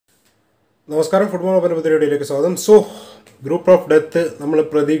നമസ്കാരം ഫുട്ബോൾ പരിപാടിയിലേക്ക് സ്വാഗതം. ഗ്രൂപ്പ് ഓഫ് ഡെത്ത് നമ്മൾ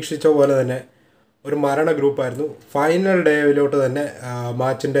പ്രതീക്ഷിച്ച പോലെ തന്നെ ഒരു മരണ ഗ്രൂപ്പായിരുന്നു. ഫൈനൽ ഡേയിലോട്ട് തന്നെ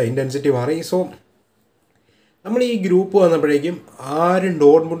മാച്ചിൻ്റെ ഇൻറ്റൻസിറ്റി മാറി. നമ്മൾ ഈ ഗ്രൂപ്പ് വന്നപ്പോഴേക്കും ആരും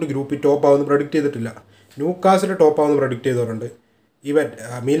ഡോർട്ട്മുണ്ട് ഗ്രൂപ്പിൽ ടോപ്പ് ആവുമെന്ന് പ്രഡിക്റ്റ് ചെയ്തിട്ടില്ല. ന്യൂകാസിൽ ടോപ്പ് ആവുമെന്ന് പ്രഡിക്റ്റ് ചെയ്തവരുണ്ട്. ഈവൻ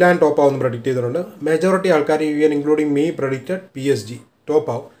മിലാൻ ടോപ്പ് ആവുമെന്ന് പ്രഡിക്റ്റ് ചെയ്തിട്ടുണ്ട്. മെജോറിറ്റി ആൾക്കാർ even including me predicted PSG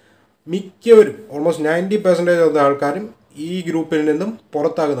top ആവും. മിക്കവരും ഓൾമോസ്റ്റ് 90% ഓഫ് ആൾക്കാരും ഈ ഗ്രൂപ്പിൽ നിന്നും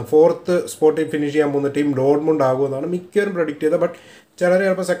പുറത്താകുന്ന 4th സ്പോട്ടിൽ ഫിനിഷ് ചെയ്യാൻ പോകുന്ന ടീം ഡോർട്ട്മുണ്ട് ആകുമെന്നാണ് മിക്കവരും പ്രഡിക്റ്റ് ചെയ്തത്. ബട്ട് ചിലർ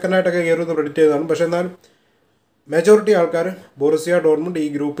ചിലപ്പോൾ സെക്കൻഡായിട്ടൊക്കെ കയറുമെന്ന് പ്രഡിക്റ്റ് ചെയ്തതാണ്. പക്ഷേ എന്നാലും മെജോറിറ്റി ആൾക്കാർ ബൊറുസിയ ഡോർട്ട്മുണ്ട് ഈ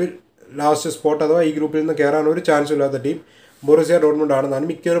ഗ്രൂപ്പിൽ ലാസ്റ്റ് സ്പോട്ട് അഥവാ ഈ ഗ്രൂപ്പിൽ നിന്ന് കയറാൻ ഒരു ചാൻസും ഇല്ലാത്ത ടീം ബൊറുസിയ ഡോർട്ട്മുണ്ട് ആണെന്നാണ്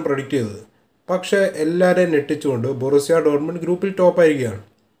മിക്കവരും പ്രഡിക്റ്റ് ചെയ്തത്. പക്ഷേ എല്ലാവരെയും ഞെട്ടിച്ചുകൊണ്ട് ബൊറുസിയ ഡോർട്ട്മുണ്ട് ഗ്രൂപ്പിൽ ടോപ്പായിരിക്കുകയാണ്.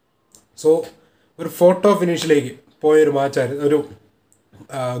 ഒരു ഫോട്ടോ ഫിനിഷിലേക്ക് പോയൊരു മാച്ചായിരുന്നു, ഒരു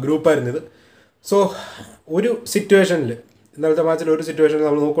ഗ്രൂപ്പായിരുന്നു ഇത്. ഒരു സിറ്റുവേഷനിൽ ഇന്നലത്തെ മാച്ചിൽ ഒരു സിറ്റുവേഷനിൽ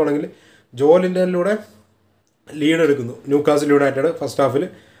നമ്മൾ നോക്കുകയാണെങ്കിൽ ജോലിൻ്റെയിലൂടെ ലീഡ് എടുക്കുന്നു ന്യൂകാസിൽ യുണൈറ്റഡ് ഫസ്റ്റ് ഹാഫിൽ.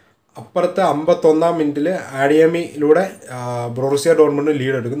 അപ്പുറത്തെ 51-ാം മിനിറ്റിൽ ആഡിയമയിലൂടെ ബൊറുസിയ ഡോർട്ട്മുണ്ട്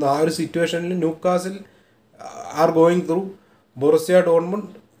ലീഡ് എടുക്കുന്നു. ആ ഒരു സിറ്റുവേഷനിൽ Newcastle are going through, Borussia Dortmund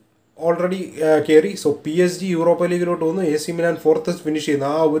already കയറി. PSG യൂറോപ്പ ലീഗിലോട്ട് വന്നു. AC മിലാൻ 4th ഫിനിഷ്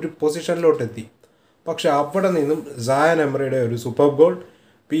ചെയ്യുന്ന ആ ഒരു പൊസിഷനിലോട്ട് എത്തി. പക്ഷേ അവിടെ നിന്നും സായൻ എമറിയുടെ ഒരു സൂപ്പർ ഗോൾ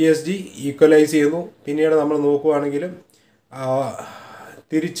PSG ഈക്വലൈസ് ചെയ്യുന്നു. പിന്നീട് നമ്മൾ നോക്കുകയാണെങ്കിൽ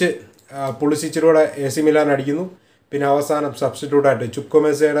തിരിച്ച് പുളിസിച്ചിലൂടെ AC മിലാൻ അടിക്കുന്നു. പിന്നെ അവസാനം സബ്സ്റ്റിറ്റ്യൂട്ടായിട്ട്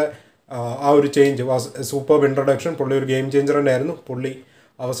ചുക്കോമെസയുടെ ആ ഒരു ചേഞ്ച് സൂപ്പർ ഇൻട്രൊഡക്ഷൻ. പുള്ളി ഒരു ഗെയിം ചേഞ്ചർ തന്നെയായിരുന്നു. പുള്ളി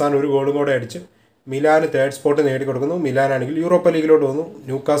അവസാനം ഒരു ഗോളും കൂടെ അടിച്ച് മിലാന് 3rd സ്പോട്ട് നേടിക്കൊടുക്കുന്നു. മിലാനാണെങ്കിൽ യൂറോപ്പ ലീഗിലോട്ട് വന്നു.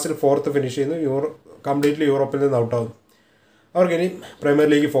 ന്യൂകാസിൽ 4th ഫിനിഷ് ചെയ്യുന്നു. കംപ്ലീറ്റ്ലി യൂറോപ്പിൽ നിന്ന് ഔട്ടാകുന്നു. അവർക്കിനി പ്രീമിയർ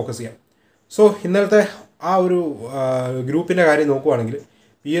ലീഗ് ഫോക്കസ് ചെയ്യാം. ഇന്നലത്തെ ആ ഒരു ഗ്രൂപ്പിൻ്റെ കാര്യം നോക്കുകയാണെങ്കിൽ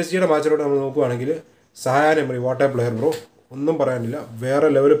PSG മാച്ചിലോട്ട് നമ്മൾ നോക്കുകയാണെങ്കിൽ സായൻ emery what A player bro, ഒന്നും പറയാനില്ല. വേറെ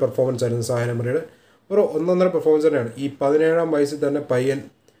ലെവൽ പെർഫോമൻസ് ആയിരുന്നു സായൻ എമറിയുടെ. ഒരു ഒന്നൊന്നര പെർഫോമൻസ് തന്നെയാണ്. ഈ 17-ാം വയസ്സിൽ തന്നെ പയ്യൻ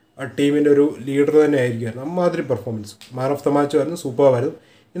ആ ടീമിൻ്റെ ഒരു ലീഡർ തന്നെ ആയിരിക്കുമായിരുന്നു. അമ്മാതിരി പെർഫോമൻസ്. മാൻ ഓഫ് ദ മാച്ചും ആയിരുന്നു, സൂപ്പറായിരുന്നു.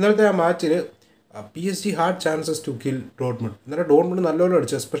 ഇന്നലത്തെ ആ മാച്ചിൽ PSG had chances to kill Dortmund. ഇന്നലെ ഡോർട്ട്മുണ്ട് നല്ലപോലെ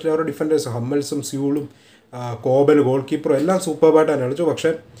അടിച്ചു. എസ്പെഷ്യലി അവരുടെ ഡിഫൻഡേഴ്സ് ഹമ്മൽസും സ്യൂളും കോബൽ ഗോൾ കീപ്പറും എല്ലാം സൂപ്പറായിട്ട് തന്നെ കളിച്ചു.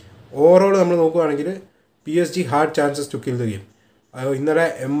 പക്ഷേ ഓവറോൾ നമ്മൾ നോക്കുകയാണെങ്കിൽ PSG had chances to kill the game. ഇന്നലെ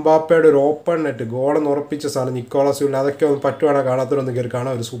എംബാപ്പയുടെ ഒരു ഓപ്പൺ നെറ്റ് ഗോളെന്ന് ഉറപ്പിച്ച സാധനം നിക്കോളാസ് സ്യൂൾ അതൊക്കെ ഒന്ന് പറ്റുവാണെങ്കിൽ കാണാത്തവരൊന്നും കയറി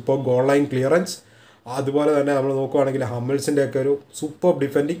കാണാം. ഒരു സൂപ്പർ ഗോൾ ലൈൻ ക്ലിയറൻസ്. അതുപോലെ തന്നെ നമ്മൾ നോക്കുകയാണെങ്കിൽ ഹമ്മൽസിൻ്റെ ഒക്കെ ഒരു സൂപ്പർ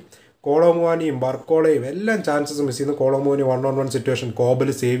ഡിഫെൻഡിങ്. കോളോമുവാനിയും ബർക്കോളയും എല്ലാം ചാൻസസ് മിസ് ചെയ്യുന്നു. കോളോമുവാനി 1-on-1 സിറ്റുവേഷൻ കോബൽ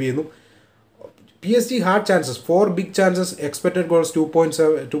സേവ് ചെയ്യുന്നു. PSG had chances 4 big chances. Expected goals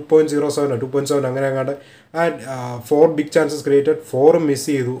 2.07 അങ്ങനെ അങ്ങാണ്ട്. And 4 big chances created, 4 miss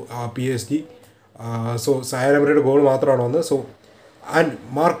ചെയ്തു PSG. സായൻ എമറിയുടെ ഗോൾ മാത്രമാണ് വന്നത്. ആൻഡ്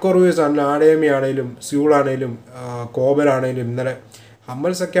മാർക്കോ റൂയിസ് ആണെങ്കിലും ആഡേമി ആണെങ്കിലും സ്യൂളാണെങ്കിലും കോബലാണെങ്കിലും ഇന്നലെ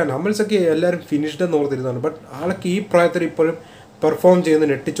ഹമ്മൽസൊക്കെ എല്ലാവരും ഫിനിഷ്ഡ് എന്ന് ഓർത്തിരുന്നതാണ്. ബട്ട് ആളൊക്കെ ഈ പ്രായത്തിൽ ഇപ്പോഴും പെർഫോം ചെയ്യുന്ന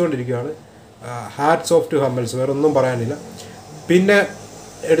ഞെട്ടിച്ചുകൊണ്ടിരിക്കുകയാണ്. ഹാറ്റ്സ് ഓഫ് ടു ഹമ്മൽസ്, വേറെ ഒന്നും പറയാനില്ല. പിന്നെ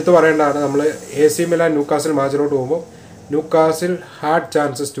എടുത്തു പറയേണ്ടതാണ്, നമ്മൾ AC മിലാൻ ന്യൂകാസിൽ മാച്ചിലോട്ട് പോകുമ്പോൾ Newcastle had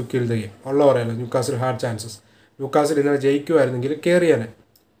chances to kill the game ഉള്ള പറയാമല്ലോ. Newcastle had chances. ന്യൂകാസിൽ ഇന്നലെ ജയിക്കുമായിരുന്നെങ്കിൽ കയറിയാനെ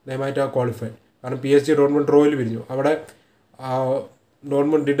ദയമായിട്ട് ആ ക്വാളിഫൈ. കാരണം PSG ഡോർട്ട്മുണ്ട് ഡ്രോയിൽ പിരിഞ്ഞു. അവിടെ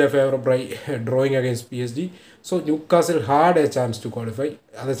Dortmund did A favour by drawing against PSG. Newcastle had A chance to qualify.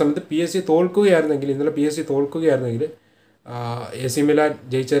 അതേസമയത്ത് PSG തോൽക്കുകയായിരുന്നെങ്കിൽ, ഇന്നലെ PSG തോൽക്കുകയായിരുന്നെങ്കിൽ AC മിലാൻ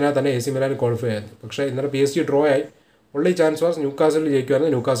ജയിച്ചതിനാൽ തന്നെ AC മിലാൻ ക്വാളിഫൈ ആയിരുന്നു. പക്ഷേ ഇന്നലെ PSG ഡ്രോ ആയി. ഉള്ളി ചാൻസ് വാസ് ന്യൂകാസിൽ ജയിക്കുമായിരുന്നു,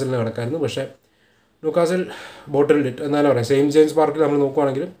 ന്യൂകാസിലിന് കിടക്കായിരുന്നു. പക്ഷേ ന്യൂകാസിൽ ബോട്ടിൽ ഡിറ്റ് എന്നാലും പറയാം. സെയിൻറ്റ് ജെയിംസ് പാർക്കിൽ നമ്മൾ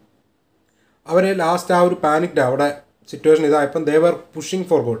നോക്കുകയാണെങ്കിൽ അവരെ ലാസ്റ്റ് ആ ഒരു പാനിക്ഡ് അവിടെ situation ഇതായപ്പം Devar pushing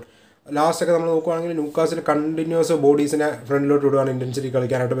four goal. ലാസ്റ്റൊക്കെ നമ്മൾ നോക്കുകയാണെങ്കിൽ ന്യൂകാസിൽ കണ്ടിന്യൂസ് ബോഡീസിനെ ഫ്രണ്ടിലോട്ട് വിടുകയാണ് ഇൻറ്റൻസിറ്റി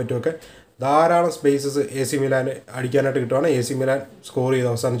കളിക്കാനായിട്ട് പറ്റുമൊക്കെ. ധാരാളം spaces AC മിലാന് അടിക്കാനായിട്ട് കിട്ടുവാണ്. AC Milan score ചെയ്തു.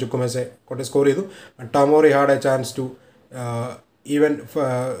 അവസാനം ചുക്കുമെസെ കൊണ്ട് സ്കോർ ചെയ്തു. ടമോറി had A chance to even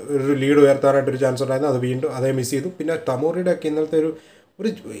ഒരു ലീഡ് ഉയർത്താനായിട്ടൊരു ചാൻസ് ഉണ്ടായിരുന്നു. അത് വീണ്ടും അതേ മിസ് ചെയ്തു. പിന്നെ ടമോറിയുടെ ഒക്കെ ഇന്നലത്തെ ഒരു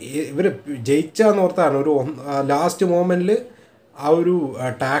ഇവർ ജയിച്ചാന്ന് ഓർത്താണ് ഒരു ലാസ്റ്റ് മൊമെൻറ്റിൽ ആ ഒരു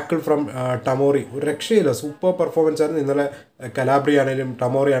ടാക്കിൾ ഫ്രം ടമോറി ഒരു രക്ഷയില്ല. സൂപ്പർ പെർഫോമൻസ് ആയിരുന്നു ഇന്നലെ. കലാബ്രി ആണെങ്കിലും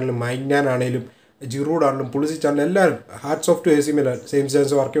ടമോറി ആണെങ്കിലും മൈഗ്നാൻ ആണെങ്കിലും ജിറൂഡ് ആണെങ്കിലും പുളിസിച്ച് ആണെങ്കിലും എല്ലാവരും hats of two AC Milan. Saint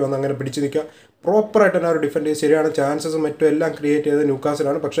James പാർക്കിൽ വന്ന് അങ്ങനെ പിടിച്ച് നിൽക്കുക. പ്രോപ്പറായിട്ട് തന്നെ ഒരു ഡിഫെൻഡ് ചെയ്ത് ശരിയാണ്. ചാൻസസും മറ്റും എല്ലാം ക്രിയേറ്റ് ചെയ്തത്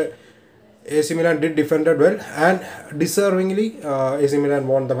ന്യൂകാസിലാണ്. പക്ഷേ AC Milan did defended well and ഡിസേർവിംഗ്ലി AC Milan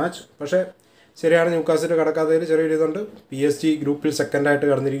won the match. പക്ഷേ ശരിയാണ്, ന്യൂകാസിൽ കിടക്കാത്തതിൽ ചെറിയൊരു ഇതുണ്ട്. PSG ഗ്രൂപ്പിൽ സെക്കൻഡായിട്ട്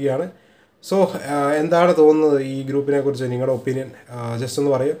കടന്നിരിക്കുകയാണ്. എന്താണ് തോന്നുന്നത് ഈ ഗ്രൂപ്പിനെ കുറിച്ച്? നിങ്ങളുടെ ഒപ്പീനിയൻ ജസ്റ്റ്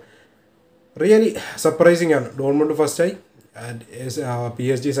ഒന്ന് പറയുക. റിയലി സർപ്രൈസിങ് ആണ്. Dortmund ഫസ്റ്റായി and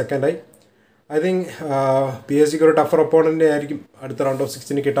PSG സെക്കൻഡായി. I think PSG ഒരു ടഫർ ഒപ്പോണൻ്റ് ആയിരിക്കും അടുത്ത റൗണ്ട് ഓഫ്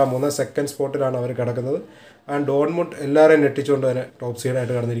 16 കിട്ടാൻ പോകുന്നത്. സെക്കൻഡ് സ്പോട്ടിലാണ് അവർ കിടക്കുന്നത്. ആൻഡ് ഡോർട്ട്മുണ്ട് എല്ലാവരെയും ഞെട്ടിച്ചുകൊണ്ട് തന്നെ ടോപ്പ്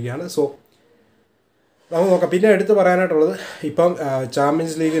സീഡായിട്ട് കടന്നിരിക്കുകയാണ്. നമുക്ക് നോക്കാം. പിന്നെ എടുത്ത് പറയാനായിട്ടുള്ളത് ഇപ്പം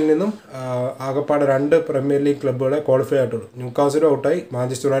ചാമ്പ്യൻസ് ലീഗിൽ നിന്നും ആകെപ്പാടെ 2 പ്രീമിയർ ലീഗ് ക്ലബ്ബുകളെ ക്വാളിഫൈ ആയിട്ടുള്ളൂ. ന്യൂകാസിലും ഔട്ടായി,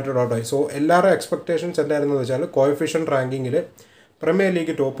 മാഞ്ചസ്റ്റർ യുണൈറ്റഡ് ഔട്ടായി. സോ എല്ലാവരുടെ എക്സ്പെക്ടേഷൻസ് എന്തായിരുന്നത് വെച്ചാൽ കോഎഫിഷ്യൻ റാങ്കിങ്ങിൽ പ്രീമിയർ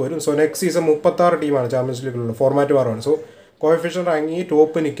ലീഗ് ടോപ്പ് വരും. സോ നെക്സ്റ്റ് സീസൺ 36 ടീമാണ് ചാമ്പ്യൻസ് ലീഗിലുള്ള, ഫോർമാറ്റ് മാറുകയാണ്. സോ കോഎഫിഷ്യൻ റാങ്കിങ്ങിൽ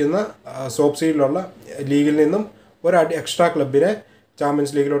ടോപ്പ് നിൽക്കുന്ന സോപ്പ് സീഡിലുള്ള ലീഗിൽ നിന്നും ഒരു എക്സ്ട്രാ ക്ലബിനെ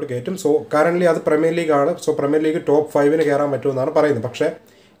ചാമ്പ്യൻസ് ലീഗിലോട്ട് കയറ്റും. സോ കറൻ്റ്ലി അത് premier ലീഗാണ്. So premier league top 5 കയറാൻ പറ്റുമെന്നാണ് പറയുന്നത്. പക്ഷേ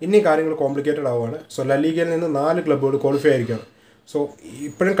ഇനി കാര്യങ്ങൾ കോംപ്ലിക്കേറ്റഡ് ആവുകയാണ്. സോ ലലീഗയിൽ നിന്ന് 4 ക്ലബ്ബുകൾ ക്വാളിഫൈ ആയിരിക്കുകയാണ്. സോ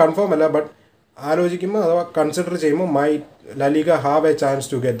ഇപ്പോഴും കൺഫേം അല്ല, ബട്ട് ആലോചിക്കുമ്പോൾ അഥവാ കൺസിഡർ ചെയ്യുമ്പോൾ ലലീഗ have A chance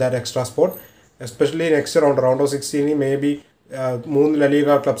to get that extra spot, especially next round of 16 may be 3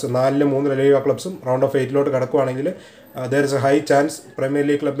 ലലീഗ clubs, 4 3 ലലീഗ ക്ലബ്സും round of 8 കിടക്കുകയാണെങ്കിൽ there is A high chance premier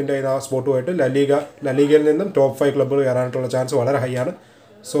league ക്ലബിൻ്റെ ആ സ്പോട്ട് പോയിട്ട് ലലീഗയിൽ നിന്നും ടോപ്പ് 5 ക്ലബ്ബുകൾ കയറാനായിട്ടുള്ള ചാൻസ് വളരെ ഹൈ ആണ്.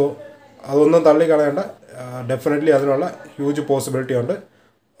 സോ അതൊന്നും തള്ളി കളയേണ്ട, ഡെഫിനറ്റ്ലി അതിനുള്ള ഹ്യൂജ് പോസിബിലിറ്റി ഉണ്ട്.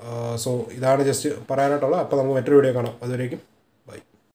 സോ ഇതാണ് ജസ്റ്റ് പറയാനായിട്ടുള്ളത്. അപ്പോൾ നമുക്ക് മറ്റൊരു വീഡിയോ കാണാം. അതുവരേക്കും